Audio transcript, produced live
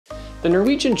The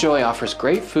Norwegian Joy offers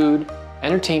great food,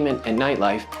 entertainment, and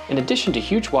nightlife, in addition to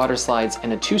huge water slides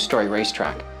and a 2-story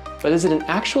racetrack. But is it an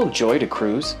actual joy to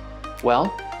cruise?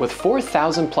 Well, with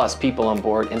 4,000 plus people on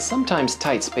board in sometimes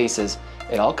tight spaces,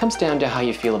 it all comes down to how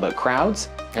you feel about crowds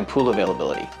and pool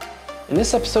availability. In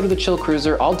this episode of The Chill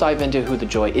Cruiser, I'll dive into who the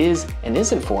Joy is and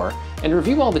isn't for, and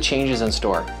review all the changes in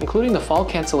store, including the fall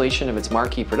cancellation of its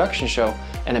marquee production show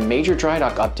and a major dry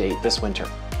dock update this winter.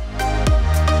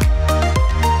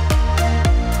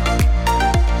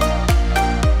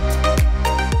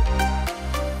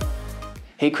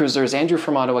 Hey cruisers, Andrew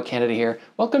from Ottawa, Canada here.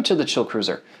 Welcome to The Chill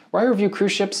Cruiser, where I review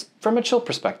cruise ships from a chill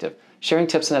perspective, sharing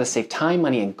tips on how to save time,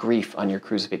 money, and grief on your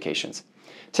cruise vacations.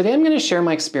 Today I'm going to share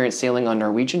my experience sailing on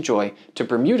Norwegian Joy to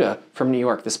Bermuda from New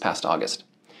York this past August.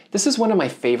 This is one of my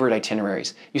favorite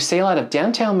itineraries. You sail out of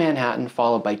downtown Manhattan,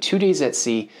 followed by 2 days at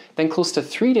sea, then close to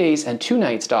 3 days and 2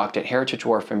 nights docked at Heritage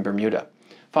Wharf in Bermuda,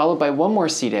 followed by one more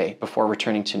sea day before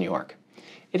returning to New York.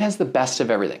 It has the best of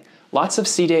everything. Lots of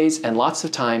sea days and lots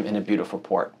of time in a beautiful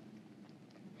port.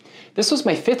 This was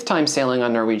my 5th time sailing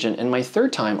on Norwegian and my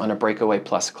 3rd time on a Breakaway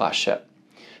Plus class ship.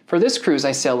 For this cruise,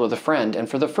 I sailed with a friend and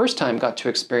for the first time got to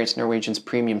experience Norwegian's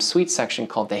premium suite section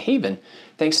called the Haven,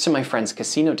 thanks to my friend's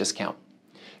casino discount.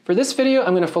 For this video,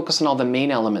 I'm going to focus on all the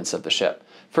main elements of the ship.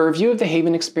 For a review of the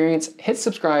Haven experience, hit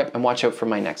subscribe and watch out for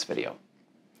my next video.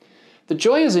 The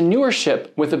Joy is a newer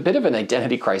ship with a bit of an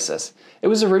identity crisis. It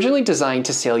was originally designed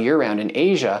to sail year-round in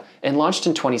Asia and launched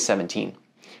in 2017.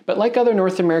 But like other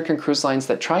North American cruise lines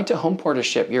that tried to homeport a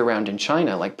ship year-round in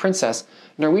China, like Princess,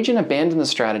 Norwegian abandoned the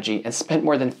strategy and spent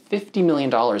more than $50 million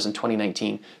in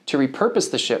 2019 to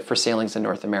repurpose the ship for sailings in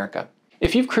North America.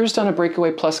 If you've cruised on a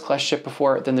Breakaway Plus class ship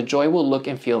before, then the Joy will look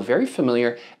and feel very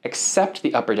familiar except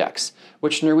the upper decks,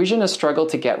 which Norwegian has struggled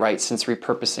to get right since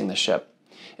repurposing the ship.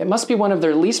 It must be one of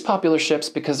their least popular ships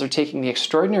because they're taking the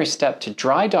extraordinary step to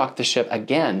dry dock the ship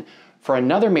again for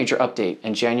another major update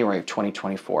in January of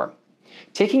 2024.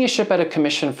 Taking a ship out of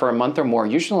commission for a month or more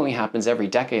usually only happens every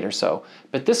decade or so,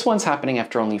 but this one's happening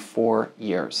after only 4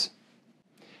 years.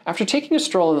 After taking a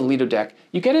stroll on the Lido deck,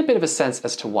 you get a bit of a sense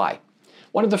as to why.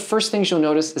 One of the first things you'll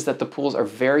notice is that the pools are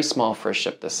very small for a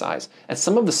ship this size, and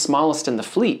some of the smallest in the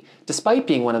fleet, despite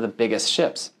being one of the biggest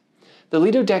ships. The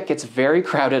Lido deck gets very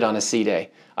crowded on a sea day.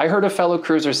 I heard a fellow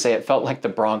cruiser say it felt like the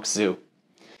Bronx Zoo.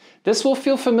 This will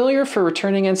feel familiar for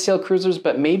returning NCL cruisers,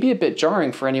 but may be a bit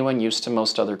jarring for anyone used to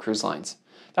most other cruise lines.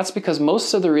 That's because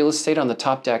most of the real estate on the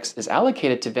top decks is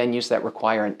allocated to venues that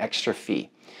require an extra fee,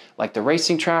 like the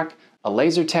racing track, a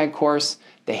laser tag course,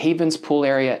 the Haven's pool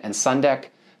area and sun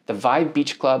deck, the Vibe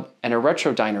Beach Club, and a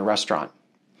retro diner restaurant.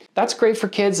 That's great for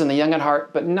kids and the young at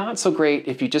heart, but not so great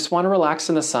if you just want to relax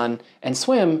in the sun and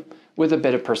swim with a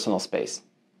bit of personal space.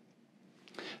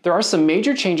 There are some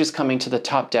major changes coming to the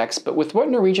top decks, but with what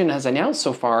Norwegian has announced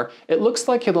so far, it looks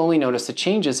like you'll only notice the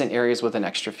changes in areas with an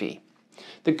extra fee.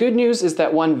 The good news is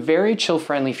that one very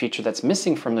chill-friendly feature that's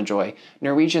missing from the Joy,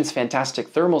 Norwegian's fantastic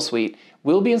thermal suite,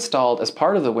 will be installed as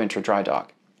part of the winter dry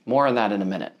dock. More on that in a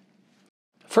minute.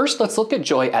 First, let's look at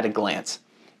Joy at a glance.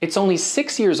 It's only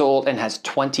 6 years old and has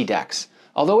 20 decks.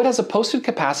 Although it has a posted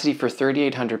capacity for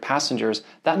 3,800 passengers,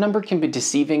 that number can be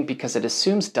deceiving because it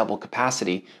assumes double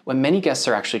capacity when many guests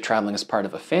are actually traveling as part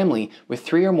of a family with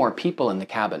 3 or more people in the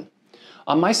cabin.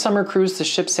 On my summer cruise, the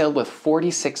ship sailed with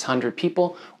 4,600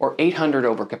 people or 800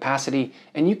 over capacity,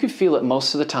 and you could feel it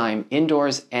most of the time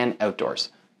indoors and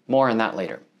outdoors. More on that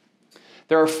later.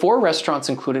 There are 4 restaurants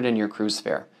included in your cruise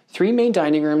fare, 3 main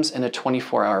dining rooms and a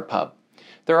 24-hour pub.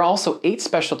 There are also 8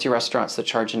 specialty restaurants that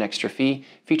charge an extra fee,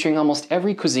 featuring almost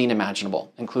every cuisine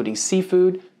imaginable, including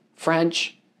seafood,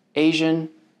 French, Asian,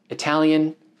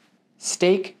 Italian,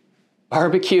 steak,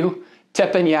 barbecue,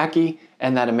 teppanyaki,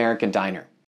 and that American diner.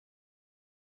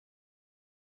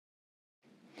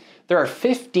 There are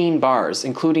 15 bars,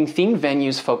 including themed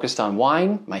venues focused on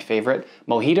wine, my favorite,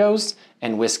 mojitos,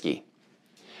 and whiskey.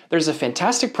 There's a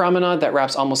fantastic promenade that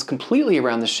wraps almost completely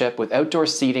around the ship with outdoor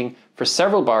seating for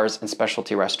several bars and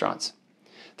specialty restaurants.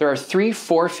 There are 3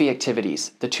 4-fee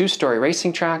activities, the 2-story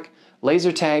racing track,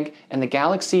 laser tag, and the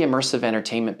Galaxy Immersive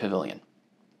Entertainment Pavilion.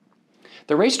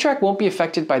 The racetrack won't be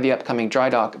affected by the upcoming dry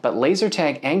dock, but laser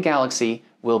tag and Galaxy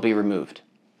will be removed.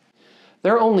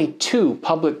 There are only 2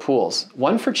 public pools,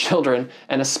 one for children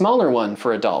and a smaller one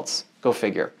for adults. Go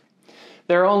figure.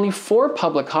 There are only 4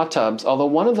 public hot tubs, although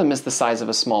one of them is the size of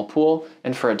a small pool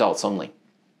and for adults only.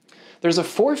 There's a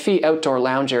 4-fee outdoor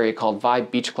lounge area called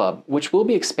Vibe Beach Club, which will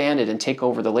be expanded and take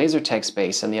over the laser tag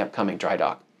space in the upcoming dry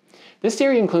dock. This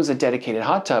area includes a dedicated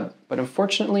hot tub, but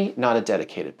unfortunately not a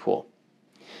dedicated pool.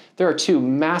 There are 2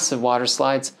 massive water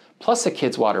slides, plus a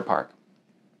kids' water park.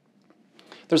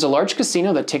 There's a large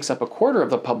casino that takes up a quarter of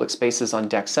the public spaces on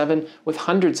Deck 7 with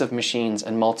hundreds of machines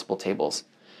and multiple tables.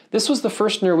 This was the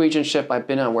first Norwegian ship I've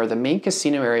been on where the main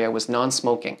casino area was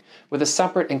non-smoking, with a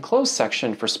separate enclosed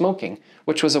section for smoking,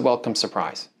 which was a welcome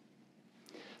surprise.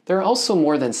 There are also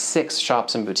more than 6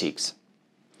 shops and boutiques.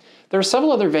 There are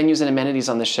several other venues and amenities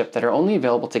on the ship that are only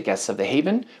available to guests of the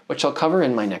Haven, which I'll cover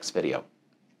in my next video.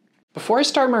 Before I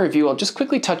start my review, I'll just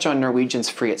quickly touch on Norwegian's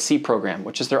Free at Sea program,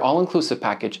 which is their all-inclusive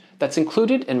package that's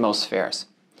included in most fares.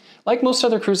 Like most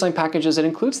other cruise line packages, it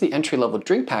includes the entry-level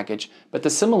drink package, but the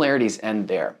similarities end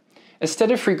there.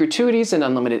 Instead of free gratuities and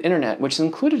unlimited internet, which is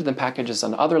included in the packages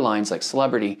on other lines like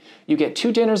Celebrity, you get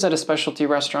 2 dinners at a specialty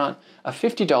restaurant, a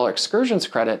 $50 excursions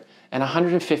credit, and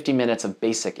 150 minutes of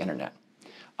basic internet.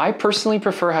 I personally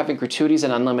prefer having gratuities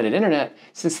and unlimited internet,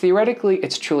 since theoretically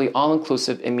it's truly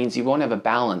all-inclusive. It means you won't have a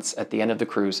balance at the end of the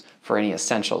cruise for any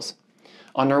essentials.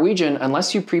 On Norwegian,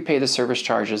 unless you prepay the service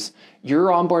charges,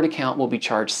 your onboard account will be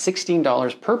charged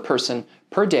 $16 per person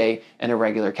per day in a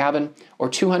regular cabin, or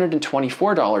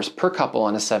 $224 per couple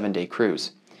on a 7-day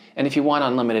cruise. And if you want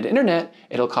unlimited internet,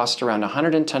 it'll cost around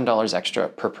 $110 extra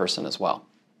per person as well.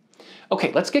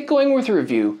 Okay, let's get going with the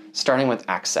review, starting with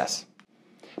access.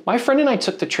 My friend and I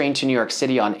took the train to New York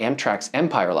City on Amtrak's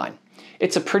Empire Line.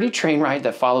 It's a pretty train ride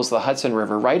that follows the Hudson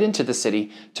River right into the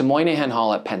city to Moynihan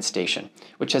Hall at Penn Station,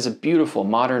 which has a beautiful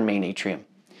modern main atrium.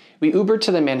 We Ubered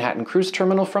to the Manhattan Cruise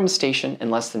Terminal from the station in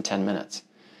less than 10 minutes.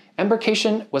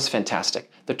 Embarkation was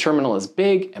fantastic. The terminal is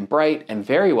big and bright and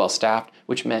very well staffed,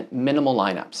 which meant minimal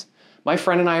lineups. My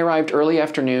friend and I arrived early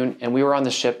afternoon and we were on the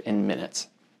ship in minutes.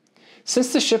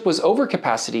 Since the ship was over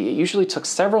capacity, it usually took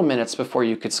several minutes before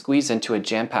you could squeeze into a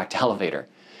jam-packed elevator.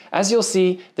 As you'll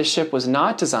see, the ship was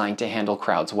not designed to handle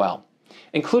crowds well,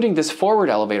 including this forward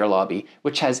elevator lobby,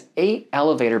 which has 8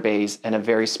 elevator bays and a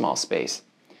very small space.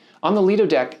 On the Lido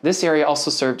deck, this area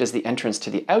also served as the entrance to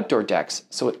the outdoor decks,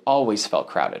 so it always felt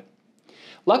crowded.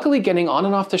 Luckily, getting on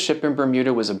and off the ship in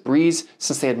Bermuda was a breeze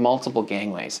since they had multiple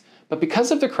gangways, but because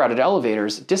of the crowded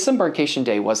elevators, disembarkation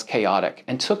day was chaotic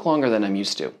and took longer than I'm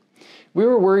used to. We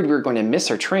were worried we were going to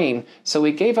miss our train, so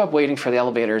we gave up waiting for the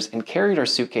elevators and carried our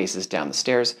suitcases down the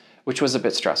stairs, which was a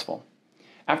bit stressful.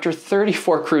 After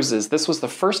 34 cruises, this was the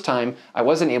first time I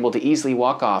wasn't able to easily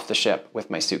walk off the ship with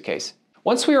my suitcase.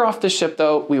 Once we were off the ship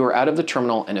though, we were out of the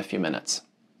terminal in a few minutes.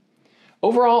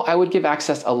 Overall, I would give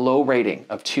Access a low rating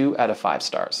of 2 out of 5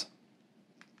 stars.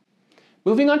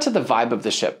 Moving on to the vibe of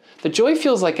the ship, the Joy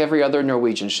feels like every other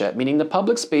Norwegian ship, meaning the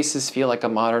public spaces feel like a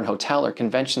modern hotel or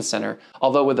convention center,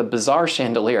 although with a bizarre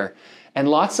chandelier, and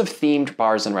lots of themed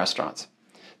bars and restaurants.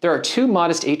 There are 2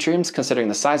 modest atriums considering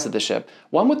the size of the ship,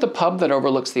 one with the pub that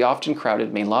overlooks the often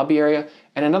crowded main lobby area,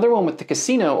 and another one with the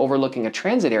casino overlooking a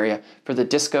transit area for the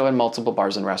disco and multiple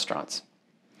bars and restaurants.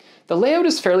 The layout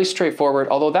is fairly straightforward,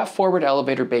 although that forward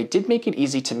elevator bay did make it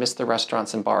easy to miss the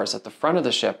restaurants and bars at the front of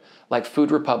the ship, like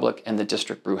Food Republic and the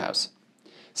District Brewhouse.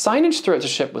 Signage throughout the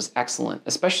ship was excellent,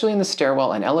 especially in the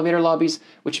stairwell and elevator lobbies,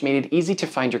 which made it easy to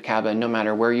find your cabin no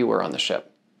matter where you were on the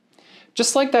ship.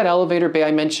 Just like that elevator bay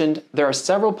I mentioned, there are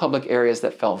several public areas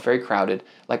that felt very crowded,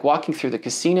 like walking through the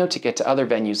casino to get to other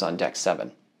venues on Deck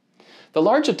 7. The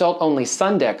large adult-only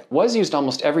sun deck was used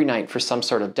almost every night for some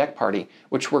sort of deck party,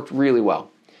 which worked really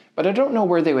well. But I don't know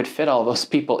where they would fit all those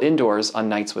people indoors on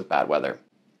nights with bad weather.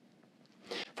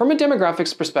 From a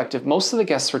demographics perspective, most of the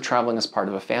guests were traveling as part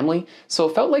of a family, so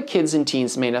it felt like kids and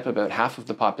teens made up about half of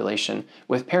the population,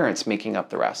 with parents making up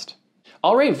the rest.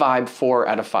 I'll rate Vibe 4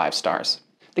 out of 5 stars.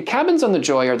 The cabins on the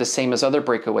Joy are the same as other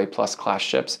Breakaway Plus class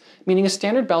ships, meaning a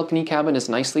standard balcony cabin is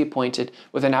nicely appointed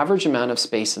with an average amount of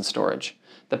space and storage.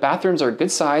 The bathrooms are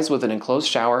good size with an enclosed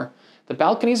shower. The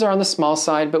balconies are on the small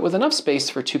side, but with enough space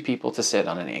for 2 people to sit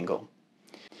on an angle.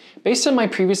 Based on my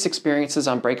previous experiences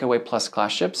on Breakaway Plus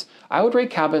class ships, I would rate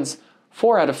cabins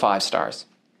 4 out of 5 stars.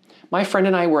 My friend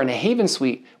and I were in a Haven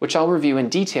suite, which I'll review in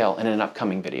detail in an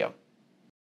upcoming video.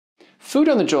 Food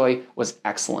on the Joy was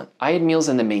excellent. I had meals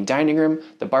in the main dining room,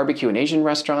 the barbecue and Asian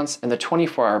restaurants, and the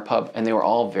 24-hour pub, and they were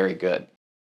all very good.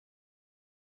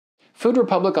 Food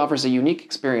Republic offers a unique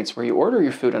experience where you order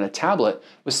your food on a tablet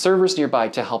with servers nearby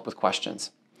to help with questions.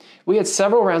 We had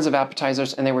several rounds of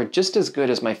appetizers and they were just as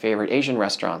good as my favorite Asian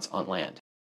restaurants on land.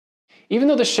 Even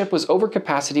though the ship was over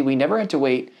capacity, we never had to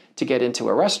wait to get into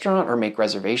a restaurant or make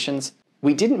reservations.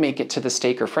 We didn't make it to the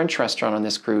steak or French restaurant on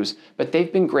this cruise, but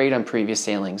they've been great on previous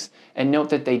sailings, and note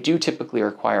that they do typically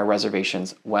require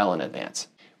reservations well in advance.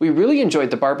 We really enjoyed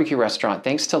the barbecue restaurant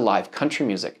thanks to live country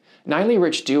music. Nightly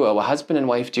Rich duo, a husband and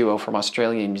wife duo from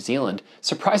Australia and New Zealand,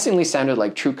 surprisingly sounded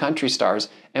like true country stars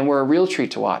and were a real treat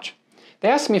to watch. They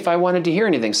asked me if I wanted to hear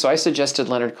anything, so I suggested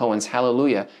Leonard Cohen's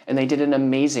Hallelujah, and they did an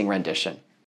amazing rendition.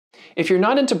 If you're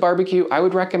not into barbecue, I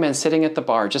would recommend sitting at the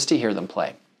bar just to hear them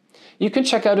play. You can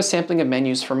check out a sampling of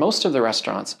menus for most of the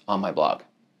restaurants on my blog.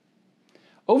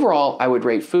 Overall, I would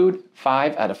rate food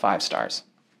 5 out of 5 stars.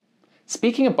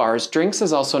 Speaking of bars, drinks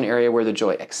is also an area where the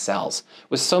Joy excels.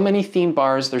 With so many themed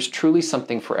bars, there's truly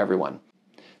something for everyone.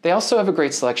 They also have a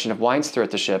great selection of wines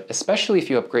throughout the ship, especially if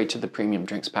you upgrade to the premium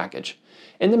drinks package.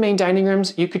 In the main dining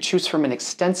rooms, you could choose from an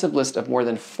extensive list of more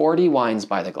than 40 wines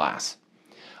by the glass.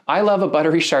 I love a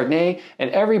buttery Chardonnay, and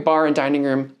every bar and dining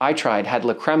room I tried had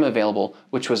La Creme available,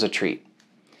 which was a treat.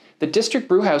 The District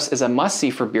Brewhouse is a must-see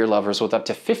for beer lovers with up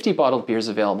to 50 bottled beers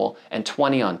available and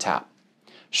 20 on tap.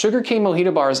 Sugarcane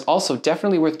Mojito Bar is also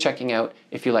definitely worth checking out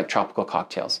if you like tropical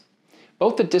cocktails.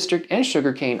 Both the District and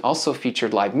Sugarcane also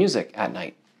featured live music at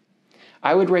night.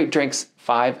 I would rate drinks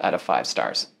 5 out of 5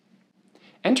 stars.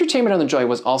 Entertainment on the Joy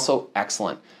was also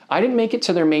excellent. I didn't make it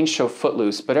to their main show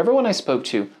Footloose, but everyone I spoke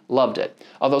to loved it,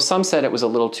 although some said it was a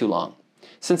little too long.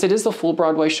 Since it is the full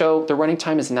Broadway show, the running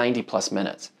time is 90+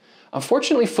 minutes.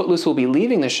 Unfortunately, Footloose will be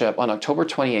leaving the ship on October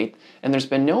 28th, and there's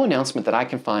been no announcement that I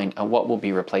can find on what will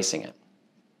be replacing it.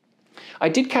 I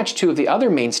did catch 2 of the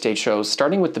other main stage shows,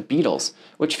 starting with the Beatles,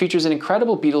 which features an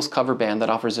incredible Beatles cover band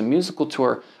that offers a musical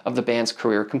tour of the band's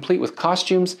career, complete with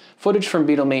costumes, footage from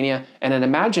Beatlemania, and an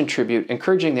Imagine tribute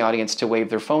encouraging the audience to wave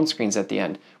their phone screens at the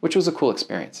end, which was a cool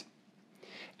experience.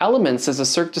 Elements is a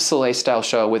Cirque du Soleil style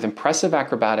show with impressive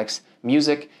acrobatics,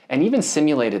 music, and even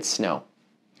simulated snow.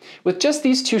 With just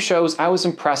these 2 shows, I was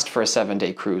impressed for a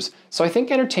 7-day cruise, so I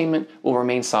think entertainment will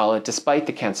remain solid despite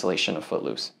the cancellation of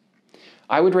Footloose.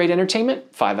 I would rate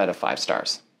entertainment 5 out of 5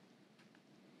 stars.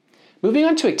 Moving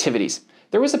on to activities,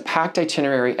 there was a packed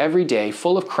itinerary every day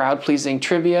full of crowd-pleasing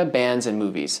trivia, bands, and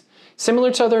movies.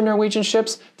 Similar to other Norwegian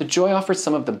ships, the Joy offers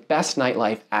some of the best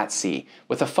nightlife at sea,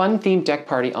 with a fun-themed deck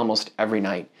party almost every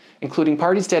night, including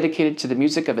parties dedicated to the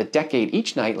music of a decade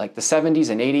each night like the 70s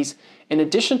and 80s, in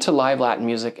addition to live Latin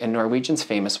music and Norwegian's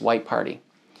famous White Party.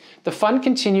 The fun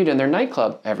continued in their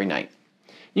nightclub every night.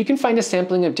 You can find a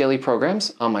sampling of daily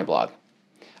programs on my blog.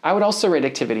 I would also rate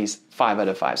activities 5 out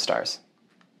of 5 stars.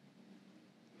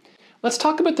 Let's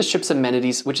talk about the ship's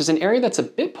amenities, which is an area that's a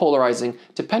bit polarizing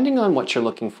depending on what you're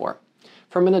looking for.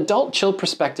 From an adult chill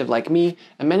perspective like me,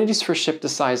 amenities for a ship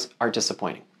this size are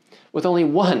disappointing. With only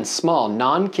one small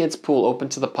non-kids pool open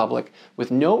to the public, with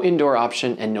no indoor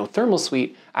option and no thermal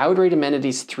suite, I would rate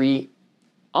amenities 3,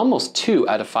 almost 2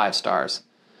 out of 5 stars.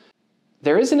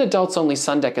 There is an adults only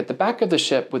sun deck at the back of the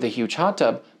ship with a huge hot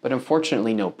tub, but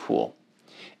unfortunately no pool.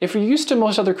 If you're used to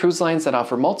most other cruise lines that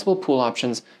offer multiple pool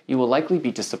options, you will likely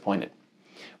be disappointed.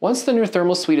 Once the new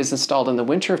thermal suite is installed in the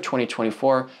winter of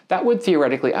 2024, that would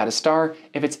theoretically add a star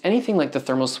if it's anything like the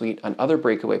thermal suite on other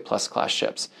Breakaway Plus class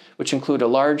ships, which include a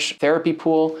large therapy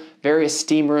pool, various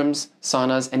steam rooms,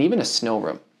 saunas, and even a snow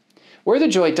room. Where the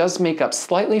Joy does make up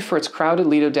slightly for its crowded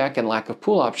Lido deck and lack of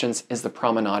pool options is the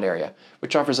promenade area,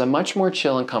 which offers a much more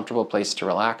chill and comfortable place to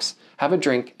relax, have a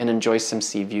drink, and enjoy some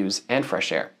sea views and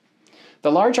fresh air.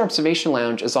 The large observation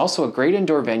lounge is also a great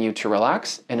indoor venue to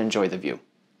relax and enjoy the view.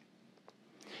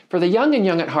 For the young and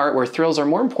young at heart where thrills are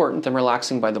more important than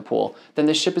relaxing by the pool, then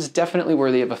this ship is definitely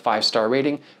worthy of a 5-star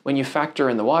rating when you factor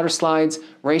in the water slides,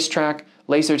 racetrack,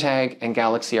 laser tag, and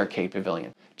Galaxy Arcade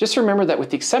Pavilion. Just remember that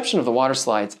with the exception of the water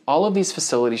slides, all of these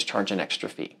facilities charge an extra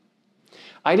fee.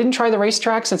 I didn't try the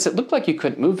racetrack since it looked like you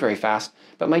couldn't move very fast,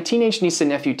 but my teenage niece and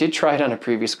nephew did try it on a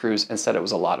previous cruise and said it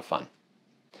was a lot of fun.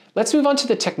 Let's move on to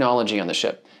the technology on the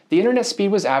ship. The internet speed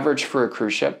was average for a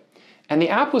cruise ship, and the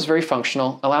app was very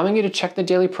functional, allowing you to check the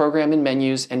daily program and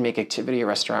menus and make activity or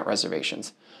restaurant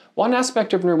reservations. One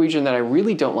aspect of Norwegian that I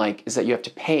really don't like is that you have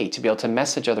to pay to be able to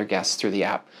message other guests through the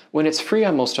app, when it's free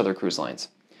on most other cruise lines.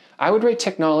 I would rate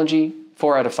technology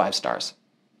 4 out of 5 stars.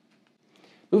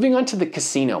 Moving on to the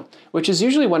casino, which is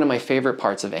usually one of my favorite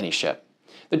parts of any ship.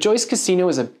 The Joy's casino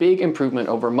is a big improvement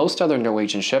over most other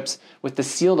Norwegian ships with the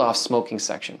sealed-off smoking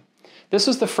section. This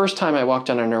was the first time I walked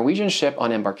on a Norwegian ship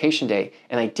on embarkation day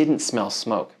and I didn't smell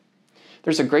smoke.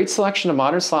 There's a great selection of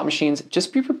modern slot machines.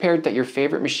 Just be prepared that your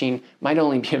favorite machine might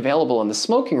only be available in the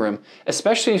smoking room,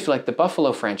 especially if you like the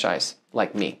Buffalo franchise,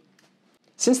 like me.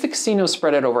 Since the casino is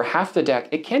spread out over half the deck,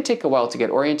 it can take a while to get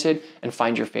oriented and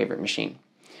find your favorite machine.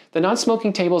 The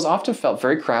non-smoking tables often felt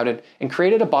very crowded and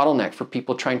created a bottleneck for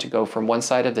people trying to go from one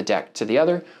side of the deck to the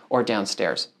other or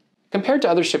downstairs. Compared to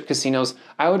other ship casinos,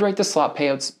 I would rate the slot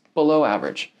payouts below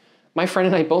average. My friend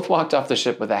and I both walked off the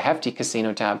ship with a hefty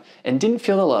casino tab and didn't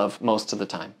feel the love most of the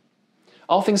time.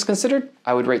 All things considered,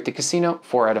 I would rate the casino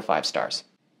 4 out of 5 stars.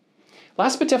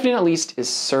 Last but definitely not least is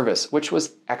service, which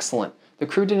was excellent. The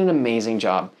crew did an amazing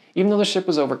job. Even though the ship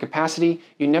was over capacity,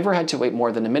 you never had to wait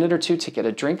more than a minute or two to get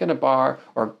a drink at a bar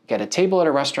or get a table at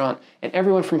a restaurant, and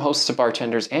everyone from hosts to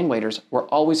bartenders and waiters were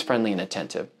always friendly and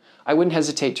attentive. I wouldn't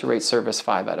hesitate to rate service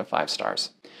 5 out of 5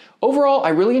 stars. Overall, I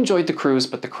really enjoyed the cruise,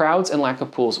 but the crowds and lack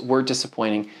of pools were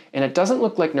disappointing, and it doesn't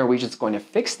look like Norwegian's going to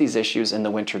fix these issues in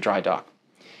the winter dry dock.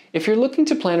 If you're looking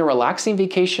to plan a relaxing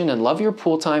vacation and love your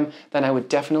pool time, then I would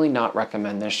definitely not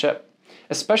recommend this ship,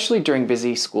 especially during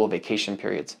busy school vacation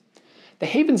periods. The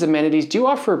Haven's amenities do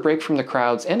offer a break from the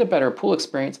crowds and a better pool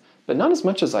experience, but not as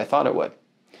much as I thought it would.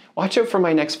 Watch out for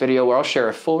my next video where I'll share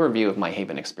a full review of my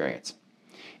Haven experience.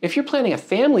 If you're planning a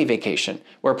family vacation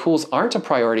where pools aren't a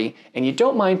priority and you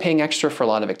don't mind paying extra for a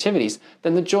lot of activities,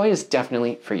 then the Joy is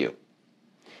definitely for you.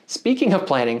 Speaking of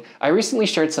planning, I recently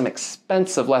shared some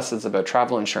expensive lessons about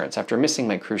travel insurance after missing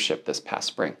my cruise ship this past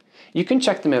spring. You can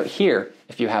check them out here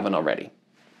if you haven't already.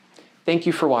 Thank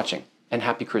you for watching, and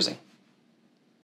happy cruising.